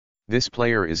This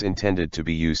player is intended to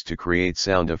be used to create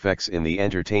sound effects in the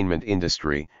entertainment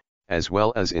industry, as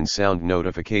well as in sound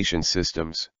notification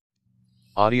systems.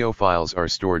 Audio files are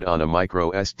stored on a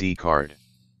micro SD card.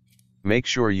 Make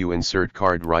sure you insert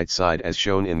card right side as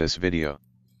shown in this video.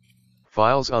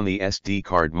 Files on the SD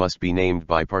card must be named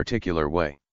by particular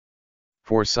way.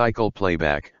 For cycle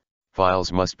playback,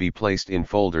 files must be placed in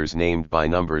folders named by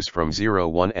numbers from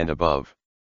 01 and above.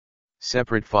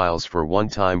 Separate files for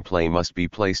one-time play must be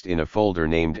placed in a folder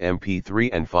named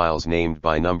MP3 and files named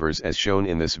by numbers as shown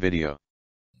in this video.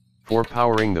 For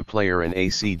powering the player, an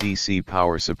AC/DC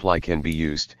power supply can be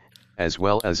used, as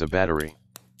well as a battery.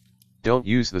 Don't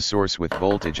use the source with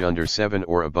voltage under 7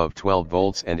 or above 12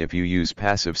 volts, and if you use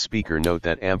passive speaker, note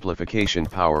that amplification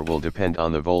power will depend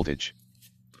on the voltage.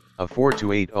 A 4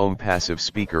 to 8 ohm passive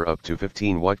speaker up to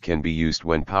 15 watt can be used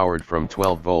when powered from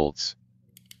 12 volts.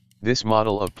 This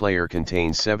model of player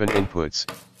contains 7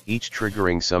 inputs, each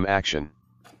triggering some action.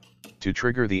 To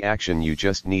trigger the action, you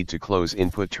just need to close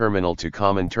input terminal to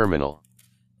common terminal.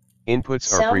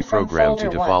 Inputs are pre-programmed to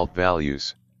default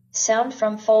values. Sound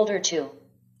from folder 2.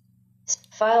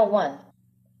 File 1.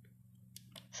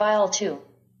 File 2.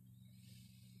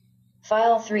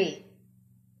 File 3.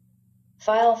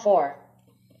 File 4.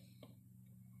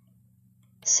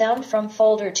 Sound from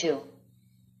folder 2.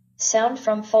 Sound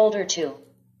from folder 2.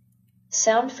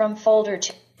 Sound from folder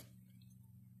 2.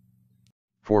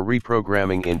 For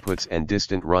reprogramming inputs and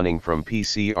distant running from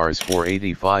PC,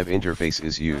 RS485 interface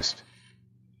is used.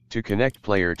 To connect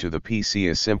player to the PC,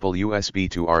 a simple USB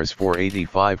to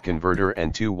RS485 converter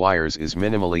and 2 wires is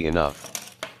minimally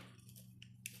enough.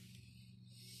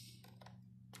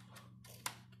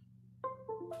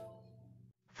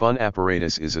 Fun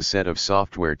Apparatus is a set of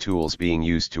software tools being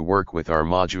used to work with our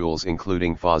modules,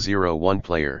 including FA-01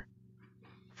 player.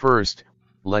 First,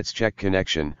 let's check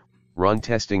connection, run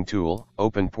testing tool,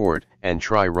 open port, and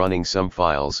try running some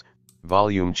files,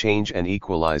 volume change and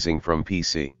equalizing from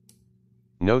PC.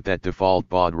 Note that default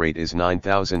baud rate is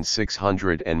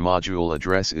 9600 and module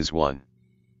address is 1.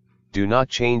 Do not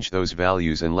change those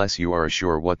values unless you are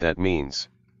sure what that means.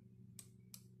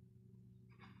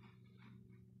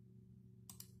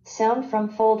 Sound from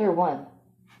folder 1.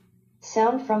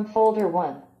 Sound from folder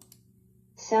 1.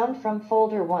 Sound from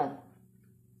folder 1.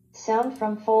 Sound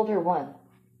from folder 1.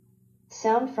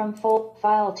 Sound from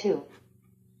file 2.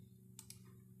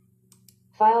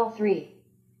 File 3.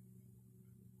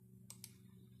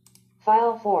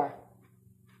 File 4.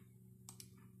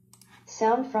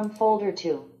 Sound from folder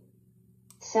 2.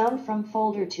 Sound from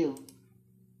folder 2.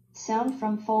 Sound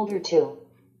from folder 2.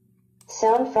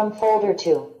 Sound from folder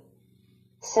 2.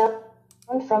 Sound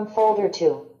from folder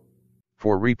 2.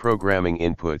 For reprogramming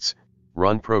inputs,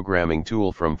 run programming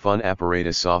tool from Fun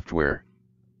Apparatus software.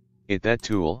 Hit that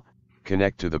tool,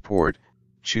 connect to the port,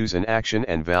 choose an action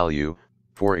and value,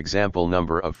 for example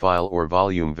number of file or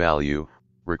volume value,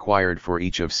 required for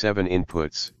each of 7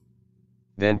 inputs.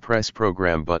 Then press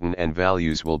program button and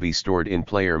values will be stored in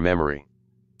player memory.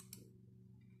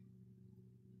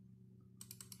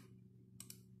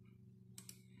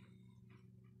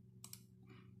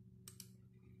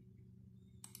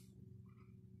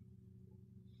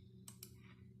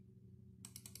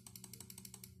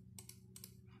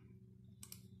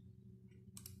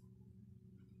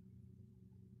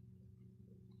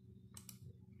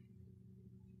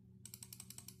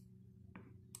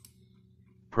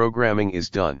 Programming is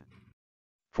done.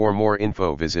 For more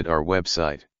info, visit our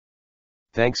website.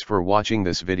 Thanks for watching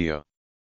this video.